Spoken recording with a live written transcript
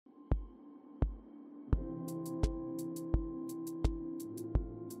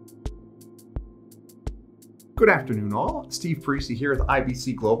Good afternoon, all. Steve Parisi here with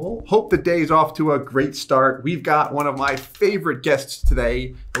IBC Global. Hope the day is off to a great start. We've got one of my favorite guests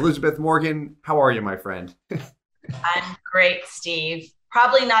today, Elizabeth Morgan. How are you, my friend? I'm great, Steve.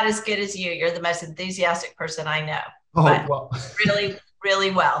 Probably not as good as you. You're the most enthusiastic person I know, Oh, but well, really, really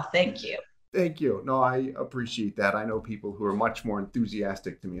well. Thank you. thank you. No, I appreciate that. I know people who are much more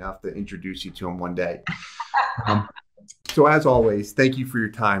enthusiastic to me. I'll have to introduce you to them one day. Um, So as always, thank you for your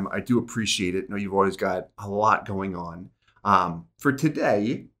time. I do appreciate it. I know you've always got a lot going on. For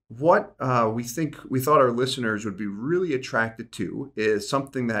today, what we thought our listeners would be really attracted to is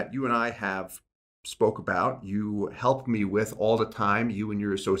something that you and I have spoke about. You help me with all the time, you and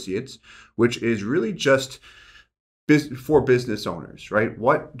your associates, which is really just for business owners, right?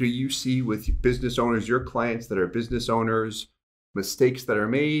 What do you see with business owners, your clients that are business owners, mistakes that are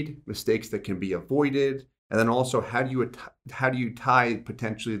made, mistakes that can be avoided? And then also, how do you tie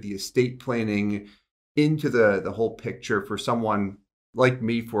potentially the estate planning into the whole picture for someone like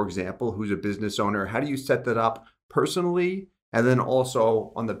me, for example, who's a business owner? How do you set that up personally, and then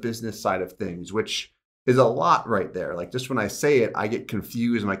also on the business side of things, which is a lot right there. Like, just when I say it, I get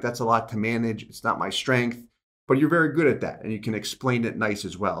confused. I'm like, that's a lot to manage. It's not my strength, but you're very good at that, and you can explain it nice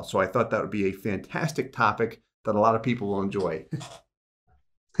as well. So I thought that would be a fantastic topic that a lot of people will enjoy.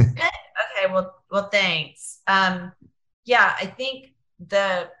 Good. Okay. Well, thanks. Yeah, I think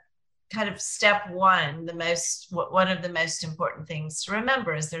the kind of step one, one of the most important things to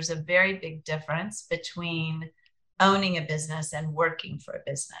remember is there's a very big difference between owning a business and working for a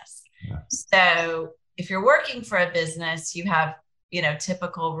business. Yeah. So if you're working for a business, you have,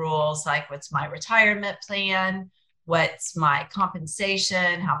 typical rules like what's my retirement plan, what's my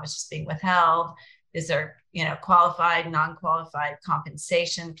compensation, how much is being withheld, is there, qualified, non-qualified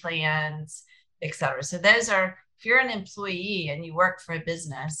compensation plans, et cetera. So those are, if you're an employee and you work for a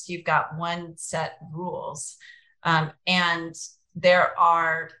business, you've got one set of rules. And there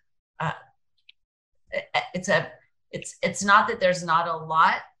are, it's not that there's not a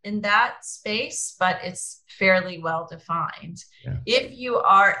lot in that space, but it's fairly well defined. Yeah. If you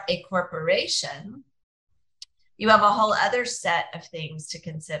are a corporation, you have a whole other set of things to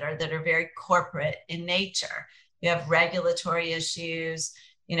consider that are very corporate in nature. You have regulatory issues,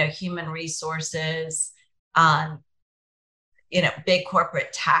 human resources, big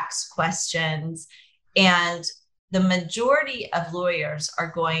corporate tax questions. And the majority of lawyers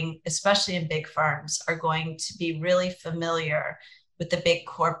are going, especially in big firms, are going to be really familiar with the big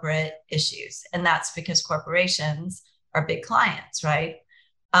corporate issues. And that's because corporations are big clients, right?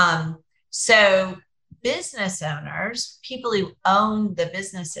 So business owners, people who own the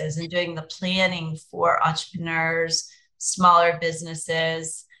businesses and doing the planning for entrepreneurs, smaller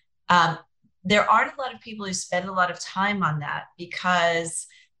businesses, there aren't a lot of people who spend a lot of time on that because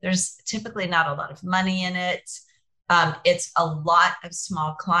there's typically not a lot of money in it. It's a lot of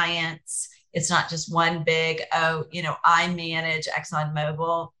small clients. It's not just one big, I manage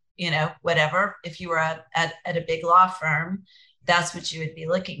ExxonMobil, whatever. If you were at a big law firm, that's what you would be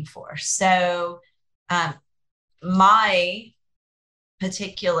looking for. So my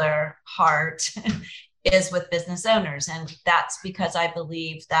particular heart is with business owners. And that's because I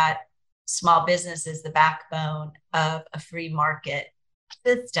believe that small business is the backbone of a free market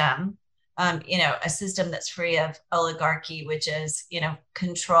system, a system that's free of oligarchy, which is,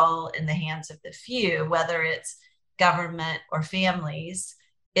 control in the hands of the few, whether it's government or families,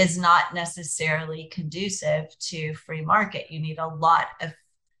 is not necessarily conducive to free market. You need a lot of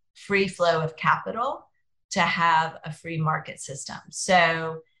free flow of capital to have a free market system.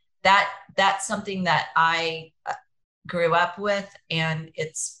 So that's something that I grew up with, and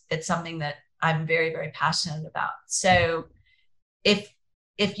it's something that I'm very, very passionate about. So if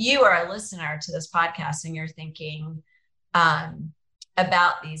you are a listener to this podcast and you're thinking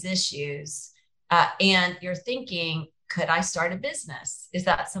about these issues, and you're thinking, could I start a business? Is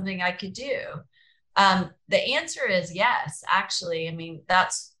that something I could do? The answer is yes, actually. I mean,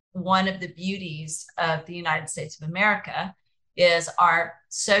 that's one of the beauties of the United States of America is our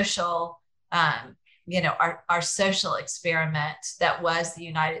social, our social experiment that was the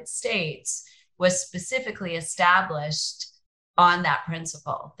United States was specifically established on that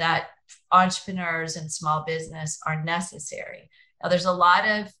principle that entrepreneurs and small business are necessary. Now, there's a lot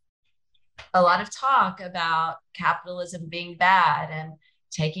of talk about capitalism being bad and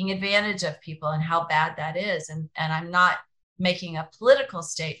taking advantage of people and how bad that is. And I'm not making a political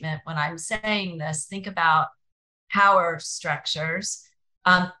statement when I'm saying this. Think about power structures.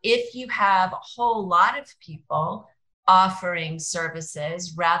 If you have a whole lot of people offering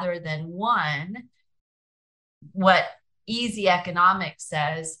services rather than one, what easy economics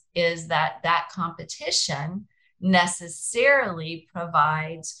says is that competition necessarily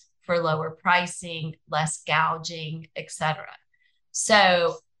provides for lower pricing, less gouging, etc.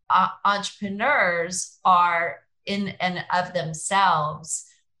 So entrepreneurs are in and of themselves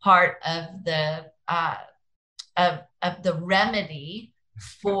part of the remedy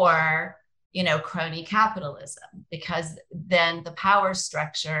for crony capitalism, because then the power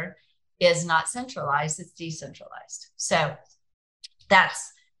structure is not centralized, it's decentralized. So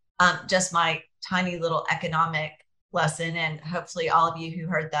that's just my tiny little economic lesson, and hopefully all of you who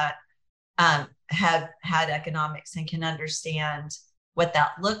heard that have had economics and can understand what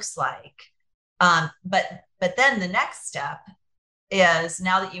that looks like. But then the next step is,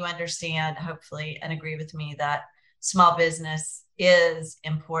 now that you understand, hopefully, and agree with me that small business is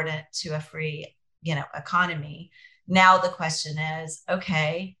important to a free, economy. Now the question is,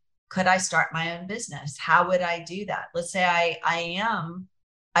 okay, could I start my own business? How would I do that? Let's say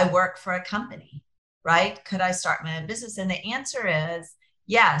I work for a company, right? Could I start my own business? And the answer is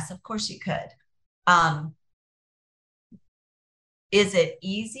yes, of course you could. Is it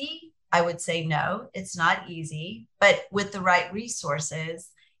easy? I would say no, it's not easy, but with the right resources,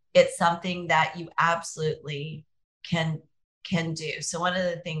 it's something that you absolutely can do. So one of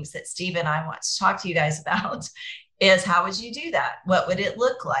the things that Steve and I want to talk to you guys about is, how would you do that? What would it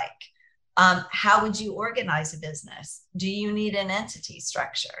look like? How would you organize a business? Do you need an entity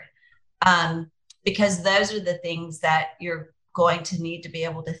structure? Because those are the things that you're going to need to be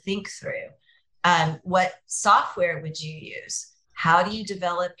able to think through. What software would you use? How do you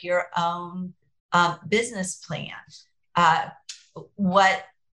develop your own business plan? What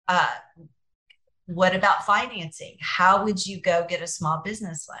about financing? How would you go get a small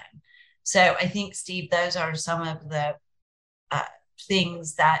business loan? So I think, Steve, those are some of the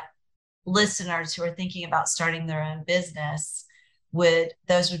things that listeners who are thinking about starting their own business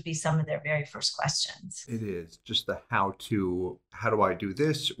those would be some of their very first questions. It is just the how do I do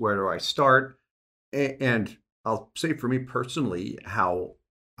this? Where do I start? And I'll say for me personally, how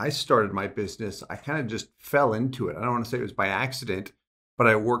I started my business, I kind of just fell into it. I don't want to say it was by accident, but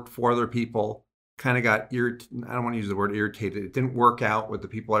I worked for other people, kind of got irritated. I don't want to use the word irritated. It didn't work out with the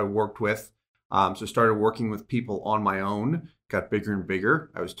people I worked with. So started working with people on my own, got bigger and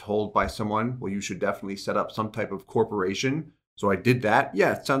bigger. I was told by someone, well, you should definitely set up some type of corporation. So I did that.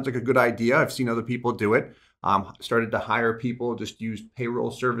 Yeah, it sounds like a good idea. I've seen other people do it. Started to hire people, just used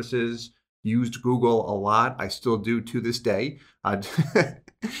payroll services, used Google a lot. I still do to this day. And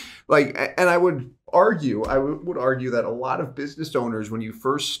I would argue that a lot of business owners, when you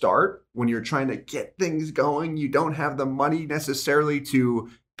first start, when you're trying to get things going, you don't have the money necessarily to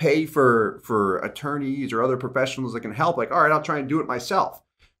pay for attorneys or other professionals that can help. Like, all right, I'll try and do it myself.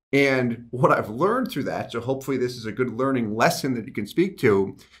 And what I've learned through that, so hopefully this is a good learning lesson that you can speak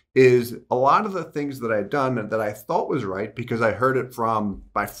to, is a lot of the things that I've done that I thought was right because I heard it from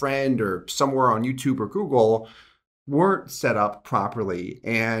my friend or somewhere on YouTube or Google weren't set up properly.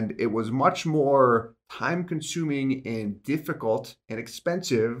 And it was much more time consuming and difficult and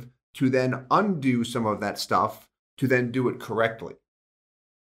expensive to then undo some of that stuff to then do it correctly.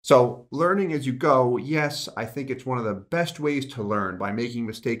 So learning as you go, yes, I think it's one of the best ways to learn, by making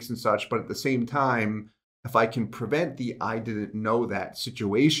mistakes and such. But at the same time, if I can prevent the I didn't know that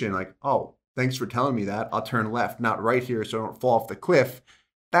situation, like, oh, thanks for telling me that, I'll turn left, not right here, so I don't fall off the cliff.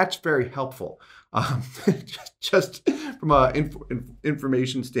 That's very helpful, just from an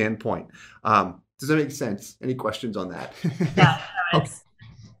information standpoint. Does that make sense? Any questions on that? Yeah, no,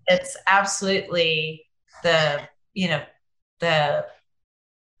 it's absolutely the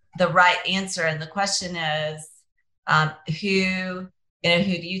right answer. And the question is, who do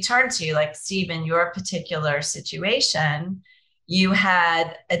you turn to? Like, Steve, in your particular situation, you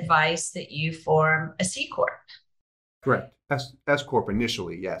had advice that you form a C Corp. Correct. S Corp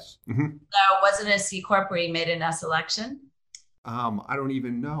initially, yes. Mm-hmm. So wasn't it a C Corp where you made an S election? I don't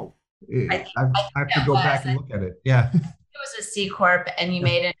even know. I have to go back and look at it. Yeah. It was a C Corp and you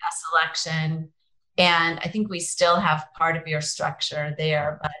made an S election. And I think we still have part of your structure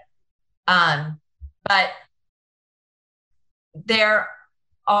there, but there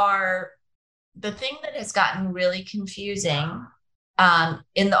are, the thing that has gotten really confusing,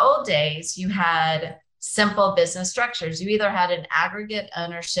 in the old days, you had simple business structures. You either had an aggregate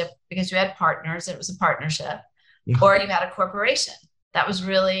ownership because you had partners, it was a partnership, yeah, or you had a corporation. That was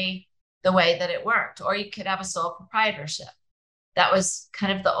really the way that it worked. Or you could have a sole proprietorship. That was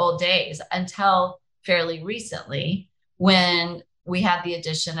kind of the old days until fairly recently, when we had the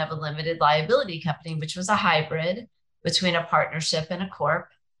addition of a limited liability company, which was a hybrid between a partnership and a corp.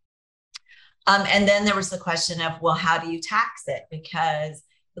 And then there was the question of, well, how do you tax it? Because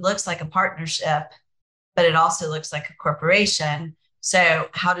it looks like a partnership, but it also looks like a corporation. So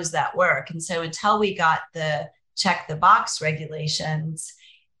how does that work? And so until we got the check the box regulations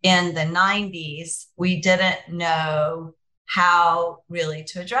in the 90s, we didn't know how really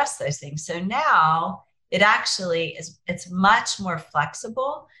to address those things. So now it actually is, it's much more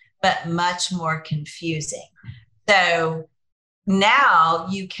flexible, but much more confusing. So now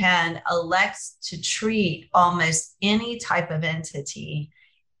you can elect to treat almost any type of entity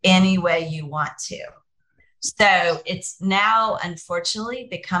any way you want to. So it's now, unfortunately,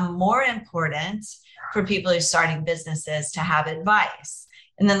 become more important for people who are starting businesses to have advice.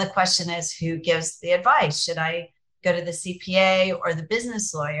 And then the question is, who gives the advice? Should I go to the CPA or the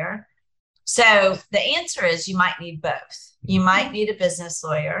business lawyer? So the answer is you might need both. You might need a business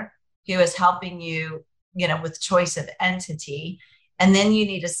lawyer who is helping you, with choice of entity. And then you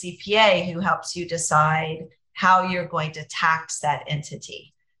need a CPA who helps you decide how you're going to tax that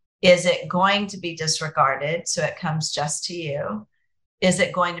entity. Is it going to be disregarded so it comes just to you? Is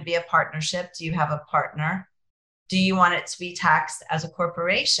it going to be a partnership? Do you have a partner? Do you want it to be taxed as a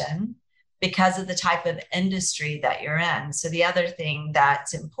corporation because of the type of industry that you're in? So the other thing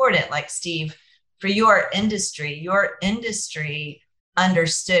that's important, like Steve, for your industry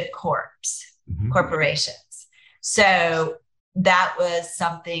understood corporations. So that was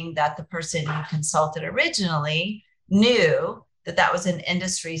something that the person you consulted originally knew that was an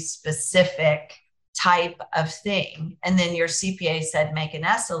industry specific type of thing. And then your CPA said, make an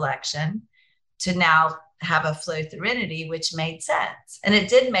S election to now have a flow through entity, which made sense. And it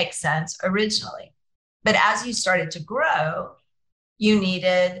did make sense originally. But as you started to grow, you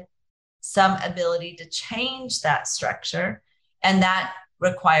needed some ability to change that structure. And that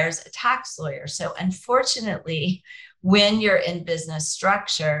requires a tax lawyer. So unfortunately, when you're in business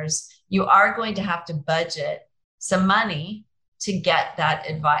structures, you are going to have to budget some money to get that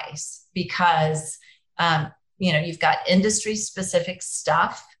advice because, you've got industry specific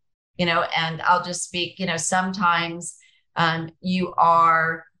stuff, and I'll just speak, sometimes you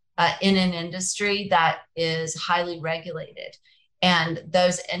are in an industry that is highly regulated, and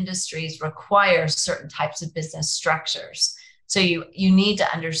those industries require certain types of business structures. So you need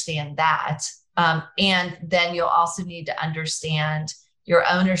to understand that. And then you'll also need to understand your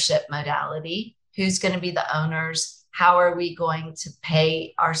ownership modality. Who's going to be the owners? How are we going to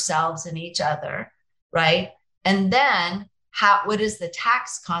pay ourselves and each other, right? And then what is the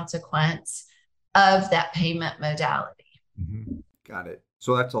tax consequence of that payment modality? Mm-hmm. Got it.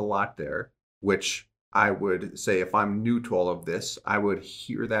 So that's a lot there, which I would say if I'm new to all of this, I would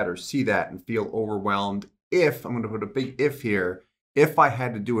hear that or see that and feel overwhelmed if, I'm going to put a big if here, if I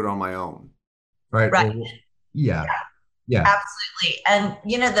had to do it on my own. Right. Right. Well, yeah. Absolutely. And,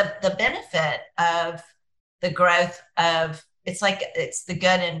 the benefit of the growth of, it's the good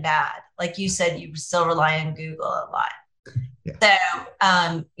and bad. Like you said, you still rely on Google a lot. Yeah. So,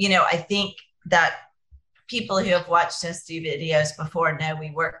 I think that people who have watched us do videos before know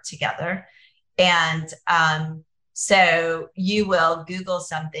we work together. And so you will Google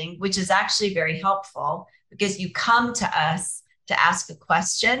something, which is actually very helpful because you come to us to ask a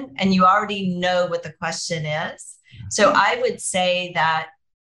question and you already know what the question is. So I would say that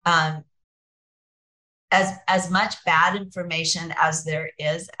as much bad information as there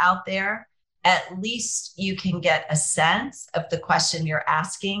is out there, at least you can get a sense of the question you're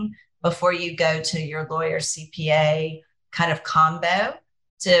asking before you go to your lawyer CPA kind of combo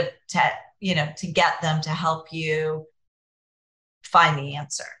to get them to help you find the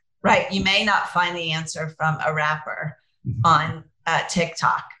answer, right? You may not find the answer from a rapper on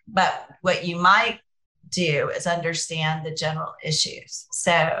TikTok, but what you might do is understand the general issues.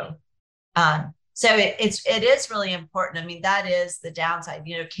 So it is really important. I mean, that is the downside.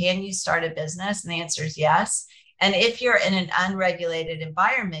 Can you start a business? And the answer is yes. And if you're in an unregulated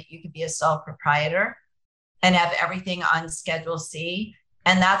environment, you could be a sole proprietor and have everything on Schedule C.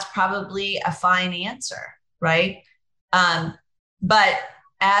 And that's probably a fine answer, right? But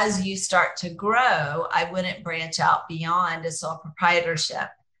as you start to grow, I wouldn't branch out beyond a sole proprietorship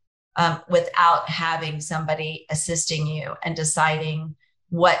without having somebody assisting you and deciding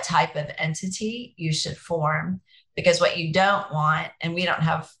what type of entity you should form. Because what you don't want, and we don't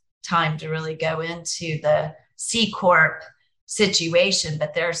have time to really go into the C Corp situation,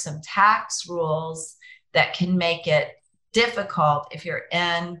 but there are some tax rules that can make it difficult if you're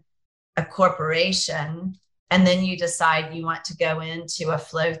in a corporation and then you decide you want to go into a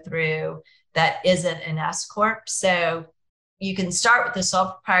flow through that isn't an S Corp. So you can start with the sole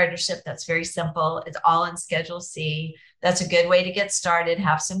proprietorship. That's very simple. It's all in Schedule C. That's a good way to get started,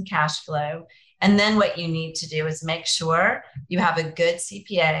 have some cash flow. And then what you need to do is make sure you have a good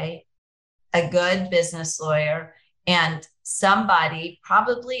CPA a good business lawyer and somebody,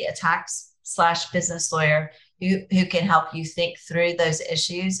 probably a tax/business lawyer, who can help you think through those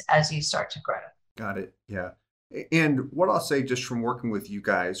issues as you start to grow. Got it. Yeah. And what I'll say just from working with you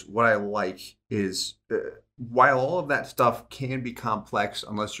guys, what I like is while all of that stuff can be complex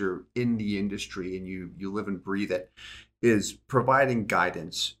unless you're in the industry and you live and breathe it, is providing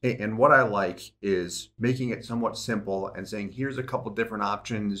guidance. And what I like is making it somewhat simple and saying, here's a couple different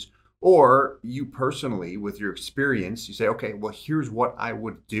options. Or you personally, with your experience, you say, okay, well, here's what I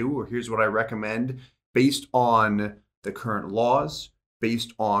would do, or here's what I recommend based on the current laws,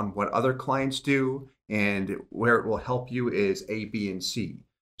 based on what other clients do, and where it will help you is A, B, and C.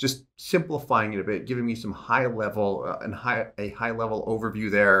 Just simplifying it a bit, giving me some high level a high level overview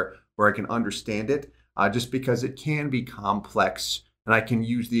there where I can understand it, just because it can be complex. And I can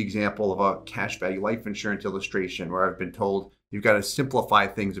use the example of a cash value life insurance illustration where I've been told you've got to simplify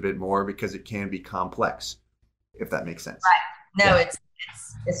things a bit more because it can be complex, if that makes sense. Right. No, yeah.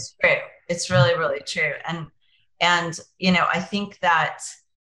 It's true. It's really, really true. And I think that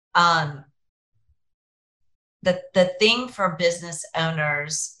the thing for business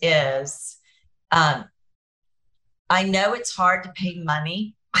owners is I know it's hard to pay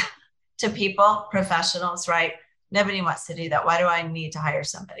money to people, professionals, right? Nobody wants to do that. Why do I need to hire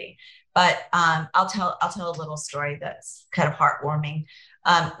somebody? But I'll tell a little story that's kind of heartwarming.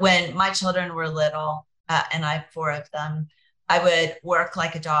 When my children were little, and I have 4 of them, I would work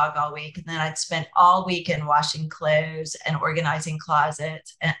like a dog all week, and then I'd spend all weekend washing clothes and organizing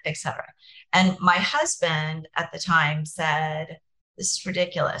closets, etc. And my husband at the time said, "This is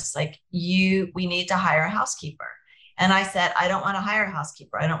ridiculous. Like we need to hire a housekeeper." And I said, "I don't want to hire a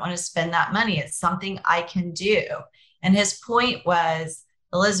housekeeper. I don't want to spend that money. It's something I can do." And his point was,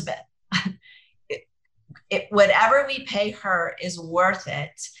 Elizabeth, whatever we pay her is worth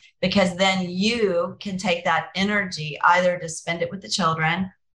it, because then you can take that energy either to spend it with the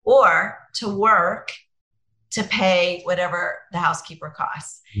children or to work to pay whatever the housekeeper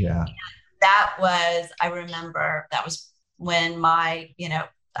costs. Yeah. I remember that was when my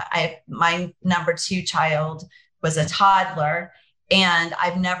number 2 child was a toddler, and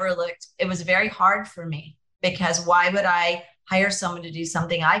I've never looked, it was very hard for me, because why would I hire someone to do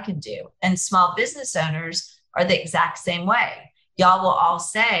something I can do? And small business owners are the exact same way. Y'all will all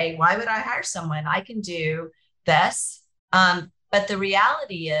say, why would I hire someone? I can do this. But the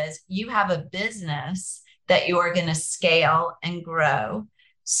reality is you have a business that you are going to scale and grow.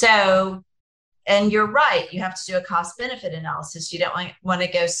 So, and you're right, you have to do a cost benefit analysis. You don't want to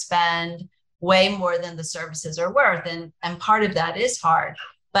go spend way more than the services are worth. And part of that is hard.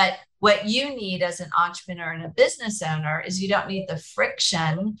 But what you need as an entrepreneur and a business owner is you don't need the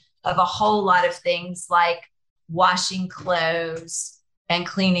friction of a whole lot of things like washing clothes and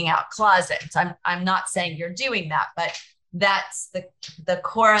cleaning out closets. I'm not saying you're doing that, but that's the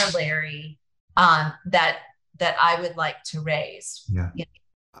corollary that I would like to raise. Yeah.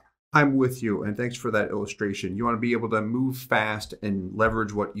 I'm with you, and thanks for that illustration. You want to be able to move fast and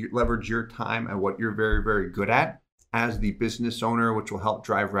leverage your time and what you're very, very good at as the business owner, which will help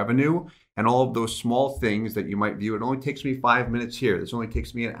drive revenue. And all of those small things that you might view, it only takes me 5 minutes here. This only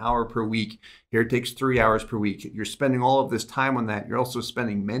takes me an hour per week. Here it takes 3 hours per week. You're spending all of this time on that. You're also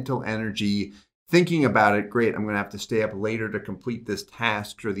spending mental energy thinking about it. Great, I'm going to have to stay up later to complete this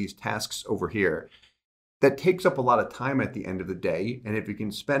task or these tasks over here. That takes up a lot of time at the end of the day. And if you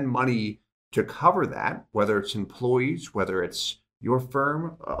can spend money to cover that, whether it's employees, whether it's your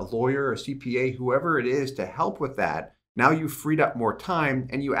firm, a lawyer, a CPA, whoever it is to help with that, now you've freed up more time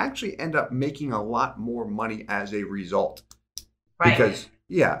and you actually end up making a lot more money as a result. Right. Because,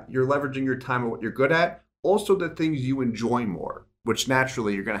 yeah, you're leveraging your time on what you're good at, also the things you enjoy more, which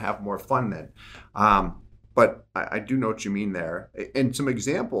naturally you're going to have more fun then. But I do know what you mean there. And some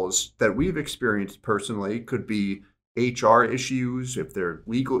examples that we've experienced personally could be HR issues, if there are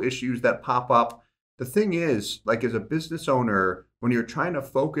legal issues that pop up. The thing is, like as a business owner, when you're trying to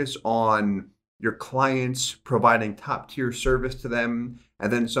focus on your clients, providing top tier service to them,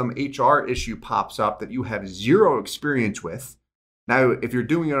 and then some HR issue pops up that you have zero experience with. Now, if you're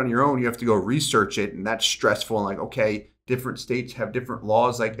doing it on your own, you have to go research it, and that's stressful. And like, okay, different states have different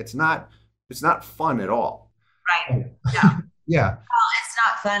laws. Like it's not fun at all. Right. Yeah. Yeah. Well, it's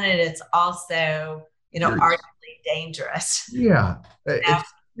not fun, and it's also, arguably dangerous. Yeah. It's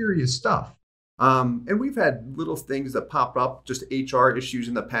serious stuff. And we've had little things that pop up, just HR issues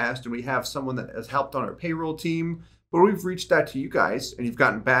in the past, and we have someone that has helped on our payroll team, but we've reached out to you guys and you've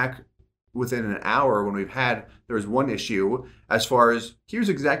gotten back within an hour when there was one issue as far as here's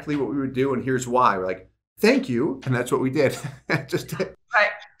exactly what we would do and here's why. We're like, thank you. And that's what we did. Right.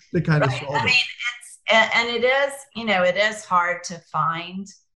 to kind of Right. solve I it. mean, and it is, it is hard to find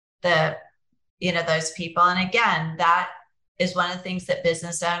the, those people. And again, that is one of the things that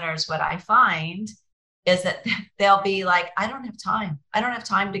business owners, what I find is that they'll be like, I don't have time. I don't have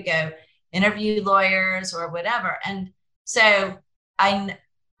time to go interview lawyers or whatever. And so I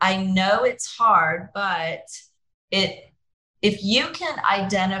know it's hard, but if you can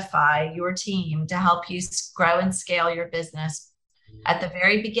identify your team to help you grow and scale your business at the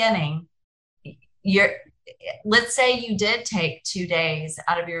very beginning, let's say you did take 2 days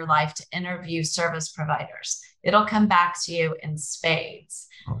out of your life to interview service providers. It'll come back to you in spades.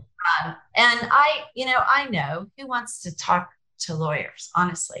 And I know who wants to talk to lawyers.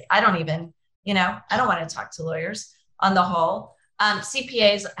 Honestly, I don't even, I don't want to talk to lawyers on the whole.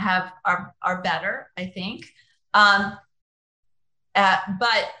 CPAs are better, I think. But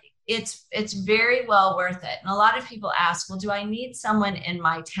it's very well worth it. And a lot of people ask, well, do I need someone in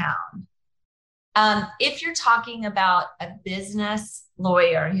my town? If you're talking about a business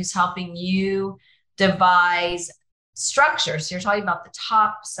lawyer who's helping you devise structures, so you're talking about the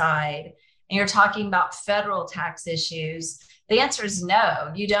top side and you're talking about federal tax issues, the answer is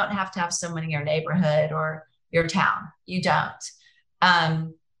no. You don't have to have someone in your neighborhood or your town. You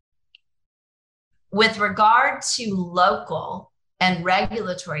don't. With regard to local and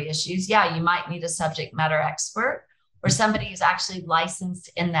regulatory issues, yeah, you might need a subject matter expert or somebody who's actually licensed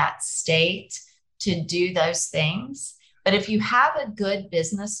in that state to do those things. But if you have a good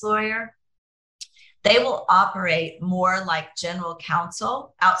business lawyer, they will operate more like general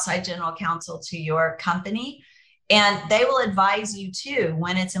counsel, outside general counsel to your company. And they will advise you too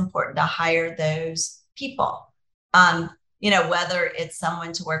when it's important to hire those people. Whether it's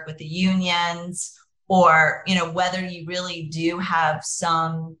someone to work with the unions or, whether you really do have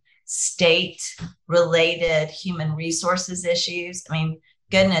some state related human resources issues. I mean,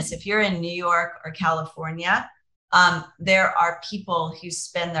 goodness, if you're in New York or California, there are people who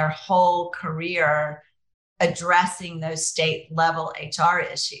spend their whole career addressing those state level HR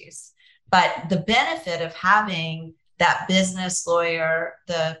issues. But the benefit of having that business lawyer,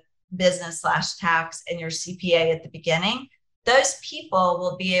 the business/tax, and your CPA at the beginning, those people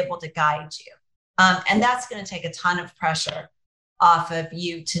will be able to guide you. And that's going to take a ton of pressure off of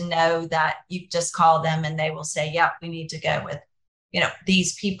you to know that you just call them and they will say, yeah, we need to go with,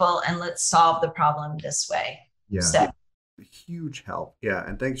 these people and let's solve the problem this way. Yeah. So. Huge help. Yeah.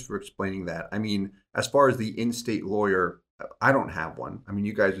 And thanks for explaining that. I mean, as far as the in-state lawyer, I don't have one. I mean,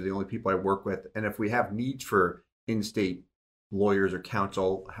 you guys are the only people I work with. And if we have needs for in-state lawyers or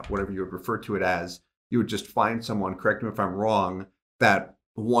counsel, whatever you would refer to it as, you would just find someone, correct me if I'm wrong, that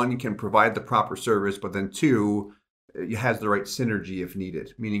one can provide the proper service, but then two, it has the right synergy if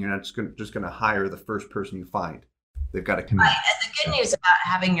needed, meaning you're not just going to hire the first person you find. They've got to connect. Right. And the good news about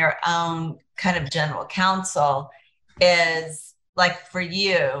having your own kind of general counsel is, like, for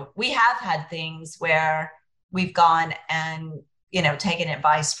you, we have had things where we've gone and, taken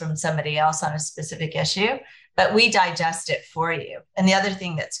advice from somebody else on a specific issue, but we digest it for you. And the other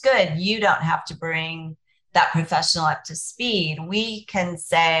thing that's good, you don't have to bring that professional up to speed. We can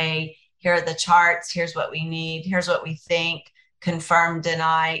say, here are the charts, here's what we need, here's what we think, confirm,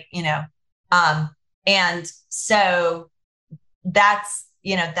 deny, and so that's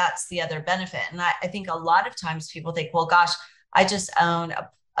the other benefit. And I think a lot of times people think, well, gosh, I just own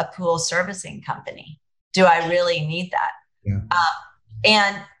a pool servicing company. Do I really need that? Yeah.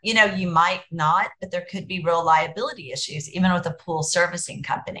 And, you might not, but there could be real liability issues, even with a pool servicing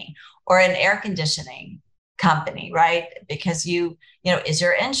company or an air conditioning company, right? Because is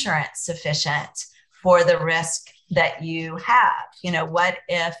your insurance sufficient for the risk that you have? What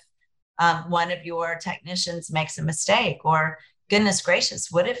if one of your technicians makes a mistake, or goodness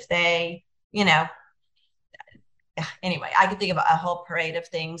gracious, what if they, anyway, I could think of a whole parade of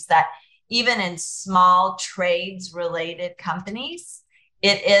things that even in small trades related companies,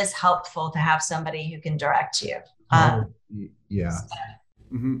 it is helpful to have somebody who can direct you. Yeah.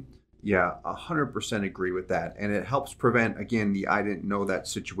 Mm-hmm. Yeah, 100% agree with that. And it helps prevent, again, the I didn't know that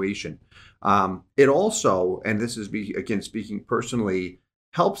situation. It also, and this is, again, speaking personally,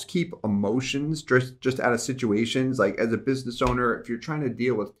 helps keep emotions just out of situations. Like, as a business owner, if you're trying to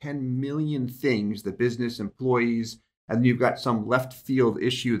deal with 10 million things, the business employees, and you've got some left field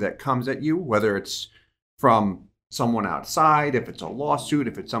issue that comes at you, whether it's from someone outside, if it's a lawsuit,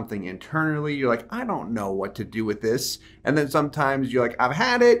 if it's something internally, you're like, I don't know what to do with this. And then sometimes you're like, I've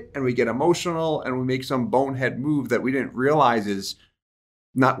had it, and we get emotional and we make some bonehead move that we didn't realize is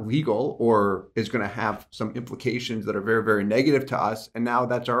not legal or is going to have some implications that are very, very negative to us. And now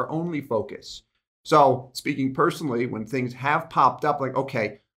that's our only focus. So speaking personally, when things have popped up, like,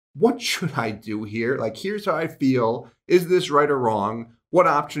 okay, what should I do here? Like, here's how I feel. Is this right or wrong? What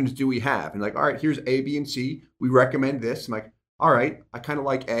options do we have? And like, all right, here's A, B, and C. We recommend this. I'm like, all right, I kind of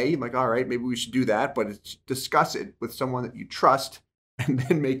like A. I'm like, all right, maybe we should do that, but it's discuss it with someone that you trust and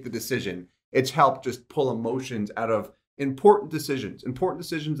then make the decision. It's helped just pull emotions out of important decisions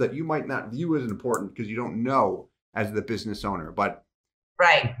that you might not view as important because you don't know as the business owner, but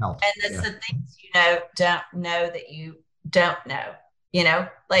Right. it helps. And it's the things don't know that you don't know,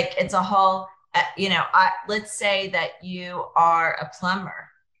 like it's a whole, let's say that you are a plumber,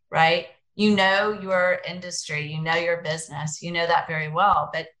 right? You know your industry, you know your business, you know that very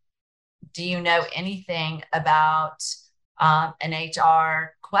well, but do you know anything about an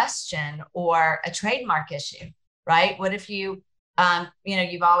HR question or a trademark issue, right? What if you've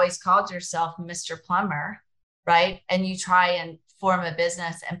always called yourself Mr. Plumber, right? And you try and form a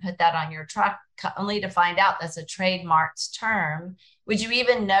business and put that on your truck only to find out that's a trademarked term. Would you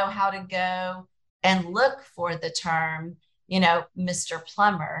even know how to go and look for the term, Mr.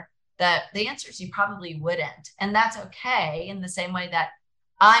 Plumber? The answer is you probably wouldn't. And that's okay, in the same way that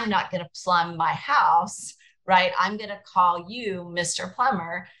I'm not going to plumb my house, right? I'm going to call you Mr.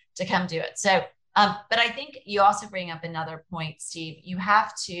 Plumber to come do it. So, but I think you also bring up another point, Steve. You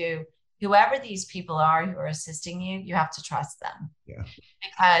have to, whoever these people are who are assisting you, you have to trust them. Yeah.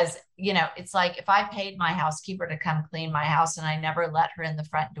 Because, it's like if I paid my housekeeper to come clean my house and I never let her in the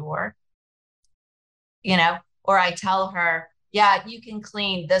front door, or I tell her, yeah, you can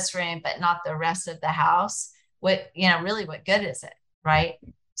clean this room, but not the rest of the house. Really, what good is it? Right.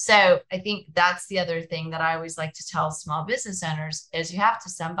 So I think that's the other thing that I always like to tell small business owners is you have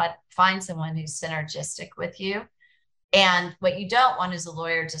to find someone who's synergistic with you. And what you don't want is a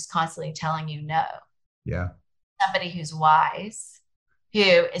lawyer just constantly telling you no. Yeah. Somebody who's wise, who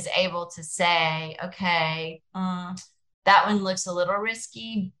is able to say, okay, that one looks a little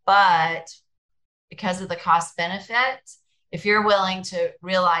risky, but because of the cost benefit, if you're willing to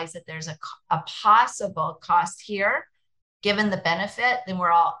realize that there's a possible cost here, given the benefit, then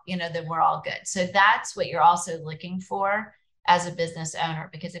we're all good. So that's what you're also looking for as a business owner,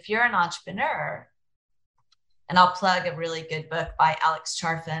 because if you're an entrepreneur, and I'll plug a really good book by Alex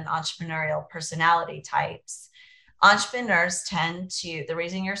Charfen, Entrepreneurial Personality Types. Entrepreneurs the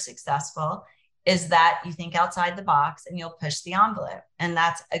reason you're successful is that you think outside the box and you'll push the envelope. And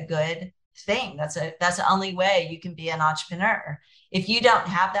that's a good thing. That's the only way you can be an entrepreneur. If you don't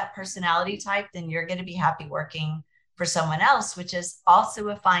have that personality type, then you're going to be happy working for someone else, which is also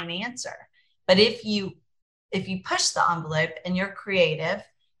a fine answer. But if you push the envelope and you're creative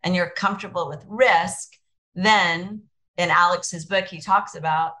and you're comfortable with risk, then in Alex's book, he talks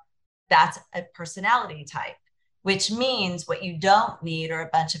about that's a personality type, which means what you don't need are a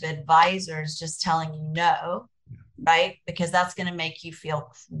bunch of advisors just telling you no, right? Because that's going to make you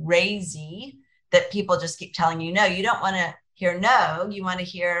feel crazy that people just keep telling you no. You don't want to hear no. You want to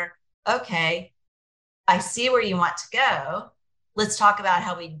hear, okay, I see where you want to go. Let's talk about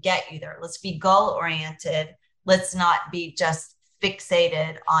how we get you there. Let's be goal-oriented. Let's not be just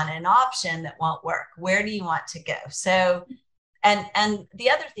fixated on an option that won't work. Where do you want to go? So, and the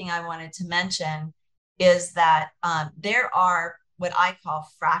other thing I wanted to mention is that there are what I call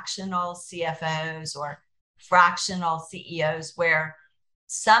fractional CFOs or fractional CEOs, where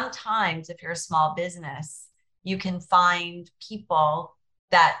sometimes if you're a small business, you can find people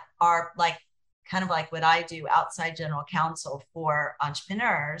that are kind of like what I do, outside general counsel for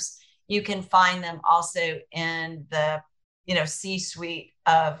entrepreneurs. You can find them also in the C-suite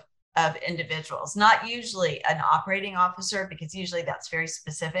of individuals, not usually an operating officer, because usually that's very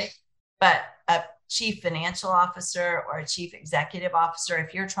specific, but a chief financial officer or a chief executive officer.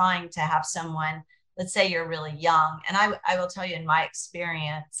 If you're trying to have someone, let's say you're really young, and I will tell you in my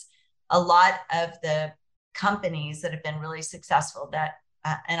experience, a lot of the companies that have been really successful that,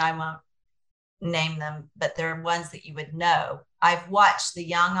 and I won't name them, but they're ones that you would know. I've watched the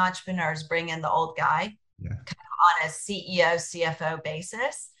young entrepreneurs bring in the old guy. Yeah. On a CEO, CFO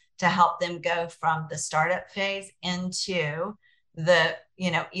basis to help them go from the startup phase into the,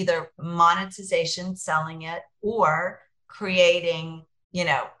 either monetization, selling it, or creating,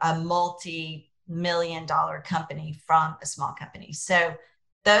 a multi-million-dollar company from a small company. So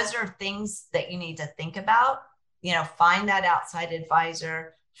those are things that you need to think about, find that outside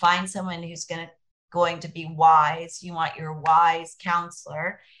advisor, find someone who's going to be wise. You want your wise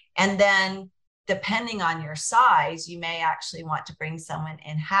counselor. And then depending on your size, you may actually want to bring someone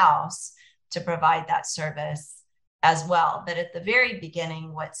in-house to provide that service as well. But at the very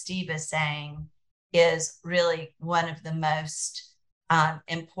beginning, what Steve is saying is really one of the most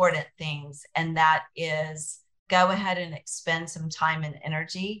important things, and that is go ahead and expend some time and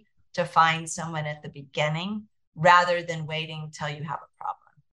energy to find someone at the beginning rather than waiting till you have a problem.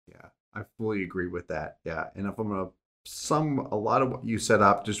 Yeah, I fully agree with that. Yeah. And if I'm going to sum a lot of what you set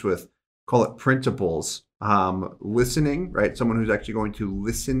up just with, call it principles, listening, right? Someone who's actually going to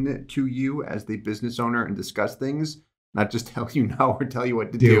listen to you as the business owner and discuss things, not just tell you no or tell you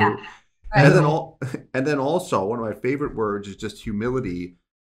what to do. Yeah. Right. And then also one of my favorite words is just humility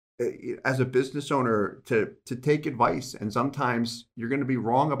as a business owner to take advice. And sometimes you're going to be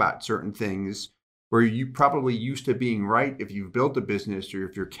wrong about certain things where you probably used to being right if you've built a business or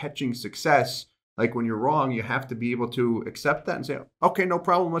if you're catching success. Like when you're wrong, you have to be able to accept that and say, okay, no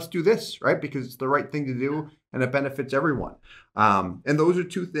problem, let's do this, right? Because it's the right thing to do and it benefits everyone. And those are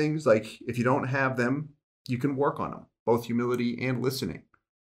two things, like if you don't have them, you can work on them, both humility and listening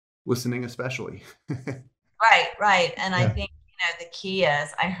especially. Right. And I think, the key is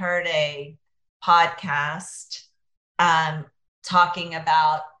I heard a podcast talking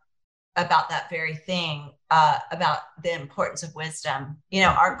about that very thing, about the importance of wisdom.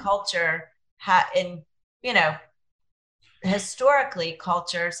 Our culture historically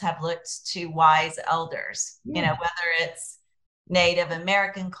cultures have looked to wise elders, whether it's Native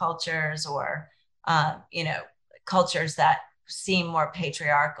American cultures or, cultures that seem more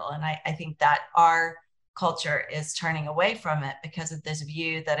patriarchal. And I think that our culture is turning away from it because of this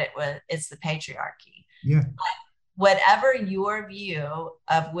view that it's the patriarchy. Yeah. Whatever your view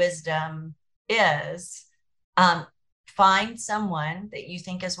of wisdom is, find someone that you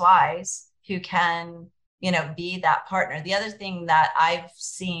think is wise who can, be that partner. The other thing that I've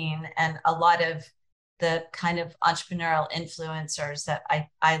seen, and a lot of the kind of entrepreneurial influencers that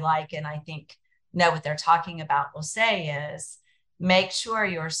I like and I think know what they're talking about will say is make sure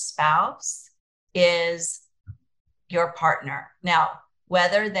your spouse is your partner. Now,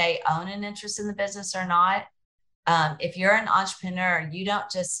 whether they own an interest in the business or not, if you're an entrepreneur, you don't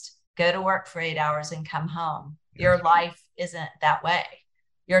just go to work for 8 hours and come home. Your life isn't that way.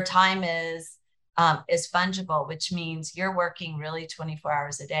 Your time is fungible, which means you're working really 24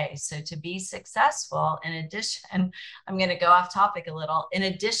 hours a day. So to be successful, in addition, I'm going to go off topic a little, in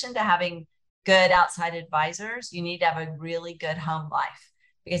addition to having good outside advisors, you need to have a really good home life.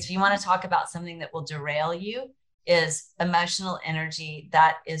 Because if you want to talk about something that will derail you, is emotional energy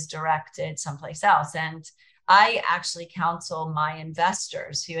that is directed someplace else. And I actually counsel my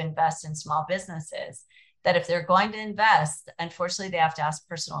investors who invest in small businesses that if they're going to invest, unfortunately, they have to ask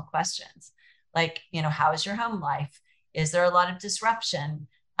personal questions like, how is your home life? Is there a lot of disruption?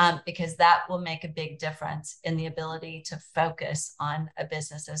 Because that will make a big difference in the ability to focus on a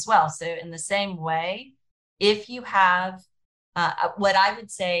business as well. So in the same way, if you have what I would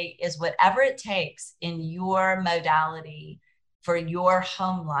say is whatever it takes in your modality for your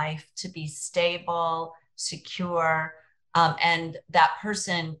home life to be stable, secure, and that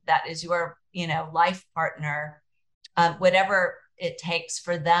person that is your, life partner, whatever it takes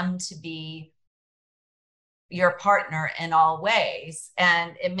for them to be your partner in all ways.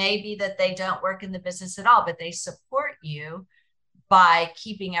 And it may be that they don't work in the business at all, but they support you by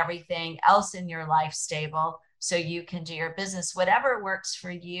keeping everything else in your life stable so you can do your business. Whatever works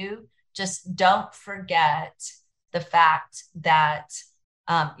for you, just don't forget the fact that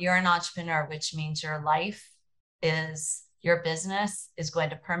you're an entrepreneur, which means your business is going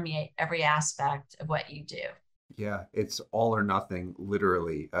to permeate every aspect of what you do. Yeah, it's all or nothing,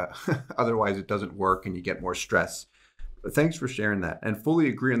 literally. Otherwise, it doesn't work and you get more stress. But thanks for sharing that and fully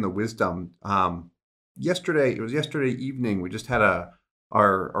agree on the wisdom. Yesterday evening, we just had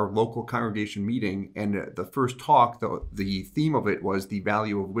our local congregation meeting, and the first talk, the theme of it was the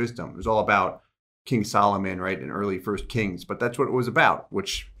value of wisdom. It was all about King Solomon, right, in early First Kings, but that's what it was about,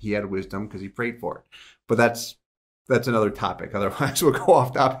 which he had wisdom because he prayed for it. But that's another topic. Otherwise, we'll go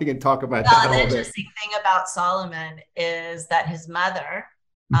off topic and talk about that. The interesting thing about Solomon is that his mother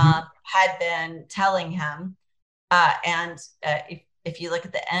had been telling him, if you look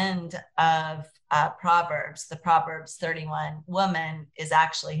at the end of Proverbs, the Proverbs 31 woman is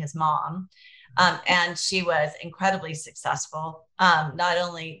actually his mom. And she was incredibly successful, not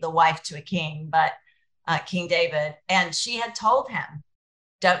only the wife to a king, but King David. And she had told him,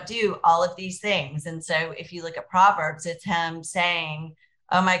 don't do all of these things. And so if you look at Proverbs, it's him saying,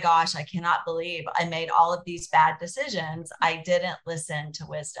 oh my gosh, I cannot believe I made all of these bad decisions. I didn't listen to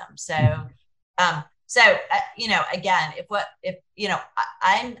wisdom. So, again,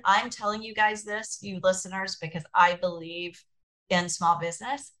 I'm telling you guys this, you listeners, because I believe in small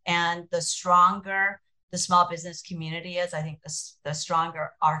business, and the stronger the small business community is, I think the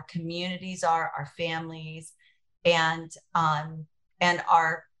stronger our communities are, our families, and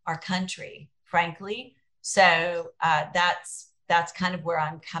our country, frankly, So that's kind of where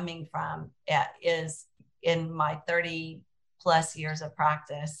I'm coming from, is in my 30 plus years of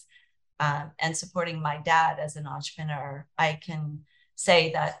practice, and supporting my dad as an entrepreneur. I can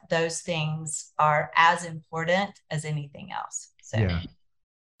say that those things are as important as anything else. So Yeah.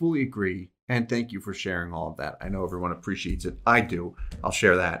 Fully agree. And thank you for sharing all of that. I know everyone appreciates it. I do. I'll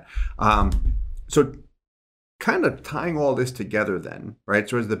share that. So kind of tying all this together then, right?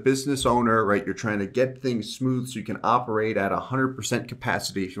 So as the business owner, right, you're trying to get things smooth so you can operate at 100%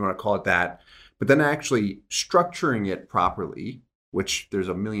 capacity, if you want to call it that, but then actually structuring it properly, which there's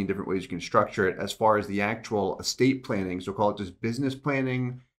a million different ways you can structure it as far as the actual estate planning. So call it just business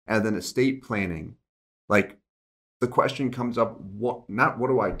planning and then estate planning. Like the question comes up, not what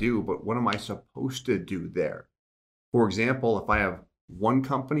do I do, but what am I supposed to do there? For example, if I have one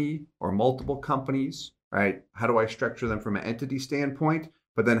company or multiple companies, right? How do I structure them from an entity standpoint?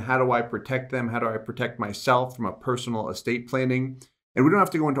 But then how do I protect them? How do I protect myself from a personal estate planning? And we don't have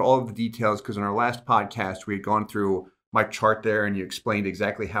to go into all of the details because in our last podcast, we had gone through my chart there and you explained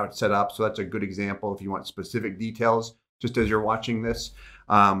exactly how it's set up. So that's a good example if you want specific details, just as you're watching this.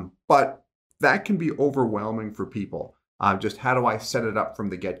 But that can be overwhelming for people. Just how do I set it up from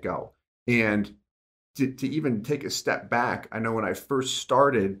the get-go? And to even take a step back, I know when I first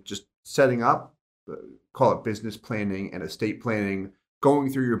started just setting up, call it business planning and estate planning,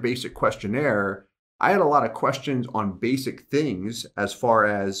 going through your basic questionnaire, I had a lot of questions on basic things as far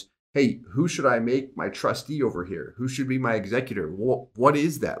as, hey, who should I make my trustee over here? Who should be my executor? What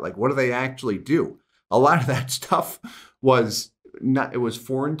is that? Like, what do they actually do? A lot of that stuff was not, it was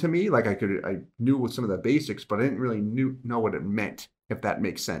foreign to me. Like I knew some of the basics, but I didn't really know what it meant, if that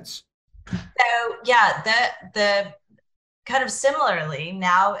makes sense. So yeah, the kind of similarly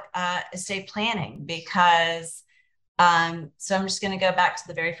now, estate planning, because so I'm just going to go back to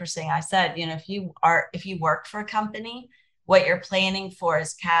the very first thing I said. If you work for a company, what you're planning for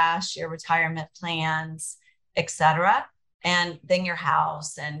is cash, your retirement plans, etc., and then your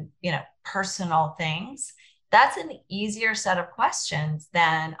house and personal things. That's an easier set of questions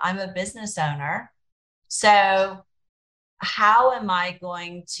than I'm a business owner. So how am I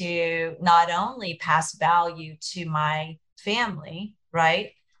going to not only pass value to my family,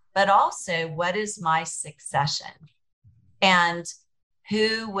 right? But also, what is my succession? And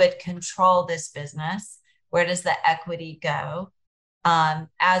who would control this business? Where does the equity go?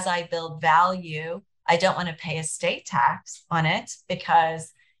 As I build value, I don't want to pay estate tax on it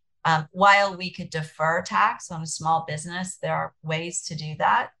because while we could defer tax on a small business, there are ways to do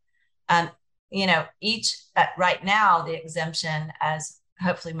that. Right now, the exemption, as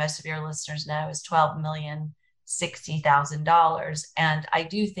hopefully most of your listeners know, is $12,060,000. And I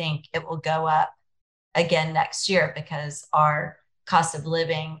do think it will go up again next year because our cost of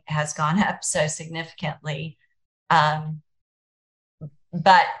living has gone up so significantly. But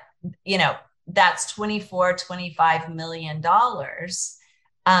that's $25 million.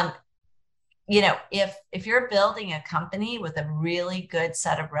 If you're building a company with a really good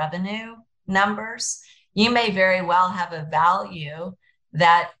set of revenue numbers, you may very well have a value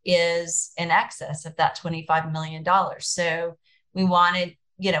that is in excess of that $25 million. So we wanted,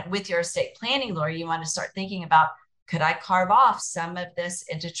 with your estate planning lawyer, you want to start thinking about, could I carve off some of this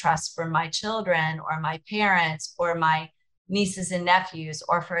into trust for my children or my parents or my nieces and nephews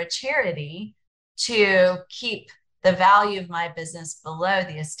or for a charity to keep the value of my business below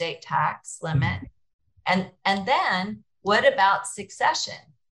the estate tax limit? And then what about succession?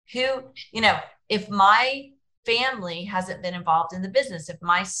 If my family hasn't been involved in the business, if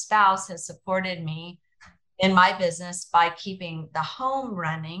my spouse has supported me in my business by keeping the home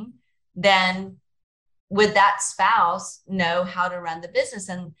running, then would that spouse know how to run the business?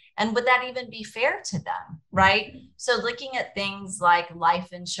 And would that even be fair to them, right? So looking at things like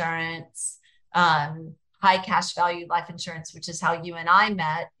life insurance, high cash value life insurance, which is how you and I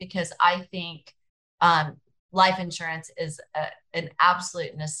met, because I think life insurance is an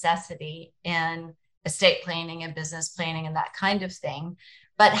absolute necessity in estate planning and business planning and that kind of thing.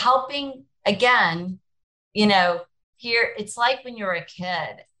 But helping, again, here, it's like when you're a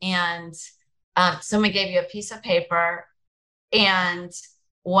kid and someone gave you a piece of paper and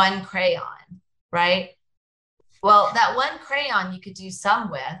one crayon, right? Well, that one crayon you could do some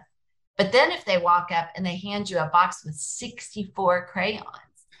with, but then if they walk up and they hand you a box with 64 crayons,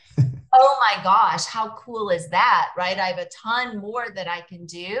 oh my gosh, how cool is that, right? I have a ton more that I can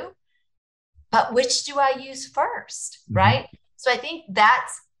do, but which do I use first, right? So I think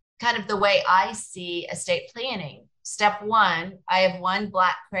that's kind of the way I see estate planning. Step one, I have one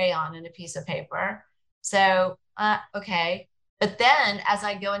black crayon and a piece of paper. So, okay, But then as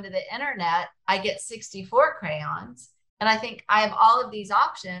I go into the internet, I get 64 crayons. And I think I have all of these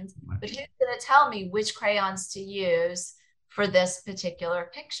options, but who's going to tell me which crayons to use for this particular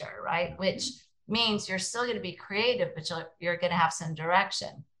picture, right? Which means you're still going to be creative, but you're going to have some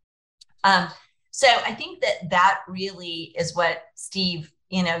direction. So I think that really is what, Steve,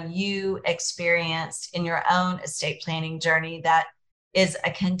 you experienced in your own estate planning journey. That is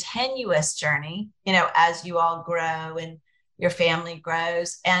a continuous journey, as you all grow and your family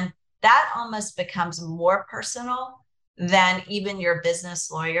grows. And that almost becomes more personal than even your business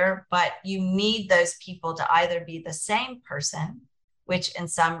lawyer. But you need those people to either be the same person, which in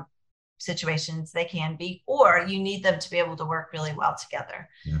some situations they can be, or you need them to be able to work really well together.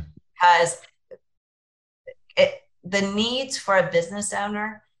 Yeah. Because the needs for a business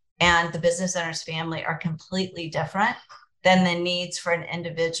owner and the business owner's family are completely different than the needs for an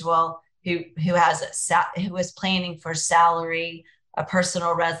individual who is planning for salary, a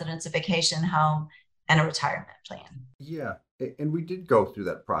personal residence, a vacation home, and a retirement plan. Yeah. And we did go through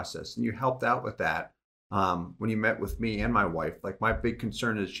that process, and you helped out with that when you met with me and my wife. Like, my big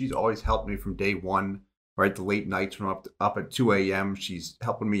concern is she's always helped me from day one, right? The late nights when I'm up at 2 a.m., she's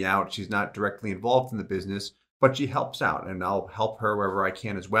helping me out. She's not directly involved in the business, but she helps out, and I'll help her wherever I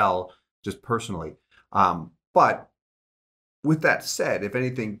can as well, just personally. But with that said, if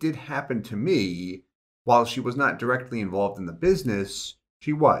anything did happen to me, while she was not directly involved in the business,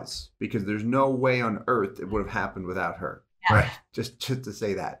 she was, because there's no way on earth it would have happened without her. Yeah. Right? Just to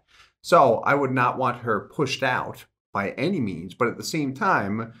say that. So I would not want her pushed out by any means, but at the same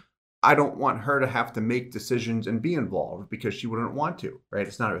time, I don't want her to have to make decisions and be involved because she wouldn't want to, right?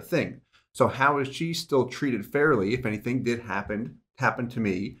 It's not her thing. So how is she still treated fairly if anything did happen to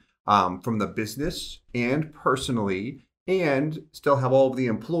me from the business and personally, and still have all of the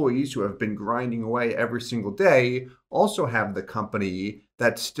employees who have been grinding away every single day also have the company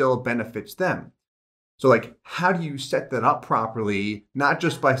that still benefits them? So, like, how do you set that up properly? Not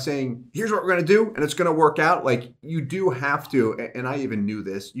just by saying, here's what we're going to do and it's going to work out. Like, you do have to, and I even knew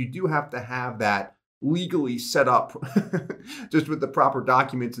this, you do have to have that legally set up just with the proper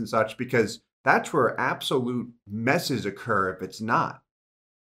documents and such, because that's where absolute messes occur if it's not.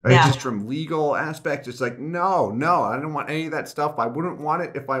 Right? Yeah. Just from legal aspects, it's like, no, I don't want any of that stuff. I wouldn't want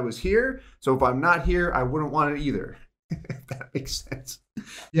it if I was here. So if I'm not here, I wouldn't want it either. If that makes sense.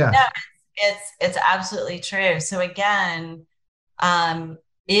 Yeah. No, it's absolutely true. So again,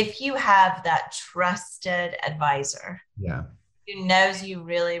 if you have that trusted advisor, Yeah. who knows you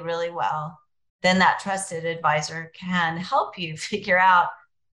really, really well, then that trusted advisor can help you figure out,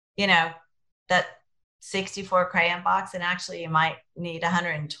 that 64 crayon box, and actually you might need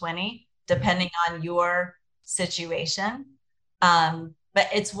 120 depending on your situation. But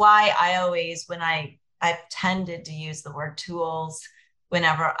it's why I always, I've tended to use the word tools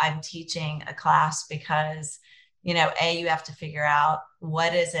whenever I'm teaching a class, because, you have to figure out,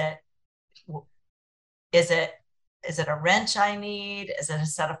 what is it? Is it a wrench I need? Is it a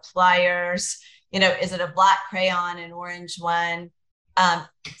set of pliers? Is it a black crayon, an orange one?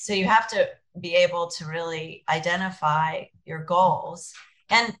 So you have to be able to really identify your goals.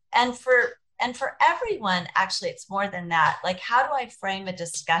 And for everyone, actually, it's more than that. Like, how do I frame a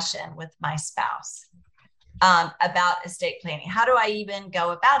discussion with my spouse about estate planning? How do I even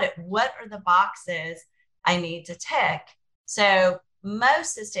go about it? What are the boxes I need to tick? So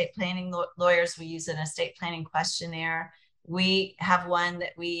most estate planning lawyers, we use an estate planning questionnaire. We have one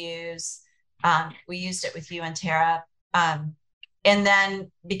that we use. We used it with you and Tara. And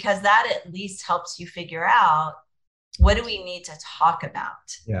then, because that at least helps you figure out, what do we need to talk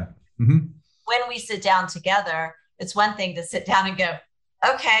about? Yeah. Mm-hmm. When we sit down together, it's one thing to sit down and go,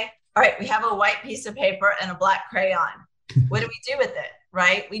 okay, all right, we have a white piece of paper and a black crayon. What do we do with it,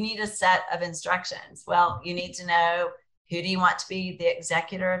 right? We need a set of instructions. Well, you need to know, who do you want to be the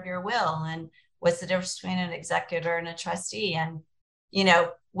executor of your will? And what's the difference between an executor and a trustee? And,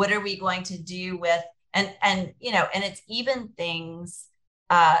 what are we going to do with, and it's even things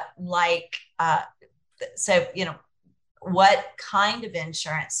like, what kind of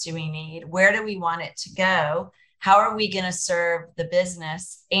insurance do we need? Where do we want it to go? How are we going to serve the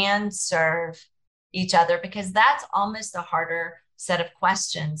business and serve each other? Because that's almost a harder set of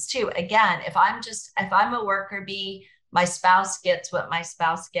questions too. Again, if I'm a worker bee, my spouse gets what my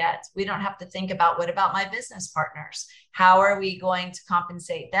spouse gets. We don't have to think about, what about my business partners? How are we going to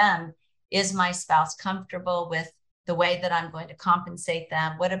compensate them? Is my spouse comfortable with the way that I'm going to compensate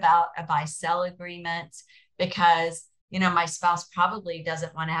them? What about a buy-sell agreement? Because my spouse probably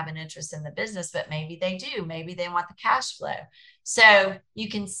doesn't want to have an interest in the business, but maybe they do. Maybe they want the cash flow. So you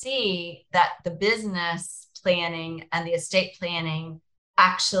can see that the business planning and the estate planning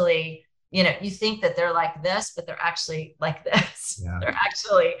actually, you think that they're like this, but they're actually like this. Yeah. They're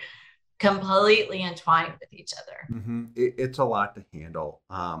actually completely entwined with each other. Mm-hmm. It's a lot to handle,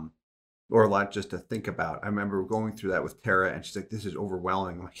 or a lot just to think about. I remember going through that with Tara, and she's like, "This is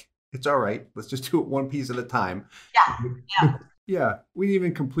overwhelming." I'm like, it's all right. Let's just do it one piece at a time. Yeah. Yeah. We didn't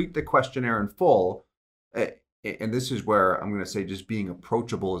even complete the questionnaire in full. And this is where I'm going to say just being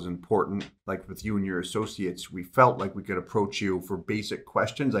approachable is important. Like with you and your associates, we felt like we could approach you for basic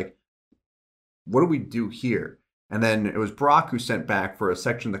questions like, what do we do here? And then it was Brock who sent back for a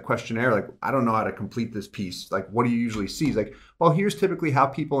section of the questionnaire, like, I don't know how to complete this piece. Like, what do you usually see? He's like, well, here's typically how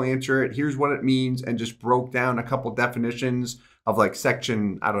people answer it. Here's what it means. And just broke down a couple definitions of like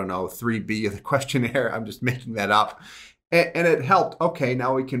section, I don't know, 3B of the questionnaire. I'm just making that up. And it helped. Okay,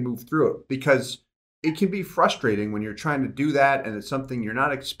 now we can move through it, because it can be frustrating when you're trying to do that and it's something you're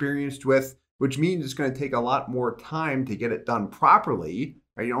not experienced with, which means it's going to take a lot more time to get it done properly.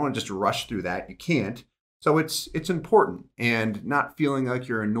 Right? You don't want to just rush through that. You can't. So it's important, and not feeling like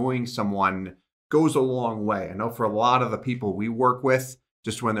you're annoying someone goes a long way. I know for a lot of the people we work with,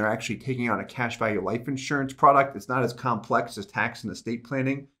 just when they're actually taking out a cash value life insurance product, it's not as complex as tax and estate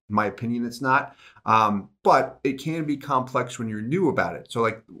planning. In my opinion, it's not. But it can be complex when you're new about it. So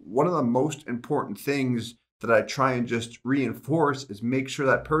like one of the most important things that I try and just reinforce is make sure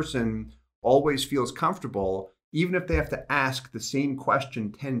that person always feels comfortable, even if they have to ask the same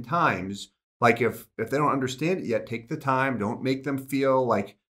question 10 times. Like if they don't understand it yet, take the time. Don't make them feel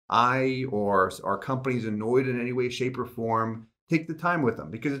like I or our company's annoyed in any way, shape, or form. Take the time with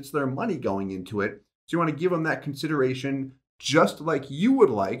them, because it's their money going into it. So you want to give them that consideration, just like you would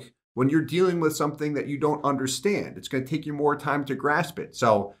like when you're dealing with something that you don't understand. It's going to take you more time to grasp it.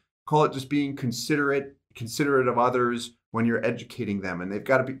 So call it just being considerate of others when you're educating them. And they've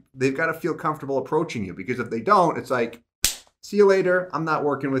got to feel comfortable approaching you, because if they don't, it's like, see you later. I'm not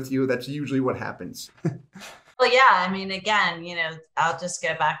working with you. That's usually what happens. Well, yeah. I mean, again, I'll just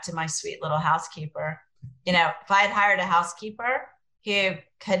go back to my sweet little housekeeper. If I had hired a housekeeper who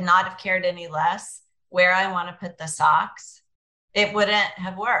could not have cared any less where I want to put the socks, it wouldn't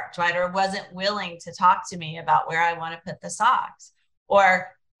have worked, right? Or wasn't willing to talk to me about where I want to put the socks. Or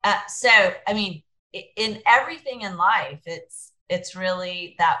so, I mean, in everything in life, it's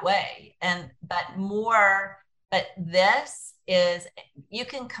really that way. But this is, you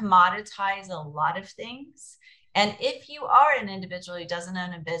can commoditize a lot of things. And if you are an individual who doesn't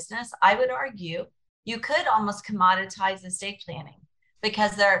own a business, I would argue you could almost commoditize estate planning,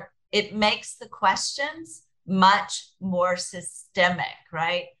 because it makes the questions much more systemic,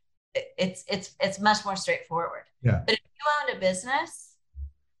 right? It's much more straightforward. Yeah. But if you own a business,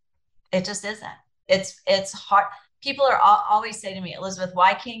 it just isn't. It's hard. People are always say to me, Elizabeth,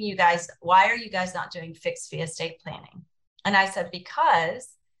 why are you guys not doing fixed fee estate planning? And I said, because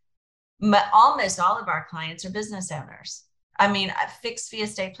almost all of our clients are business owners. I mean, fixed fee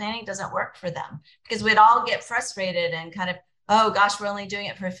estate planning doesn't work for them, because we'd all get frustrated and kind of, oh gosh, we're only doing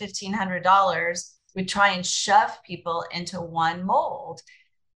it for $1,500. We try and shove people into one mold.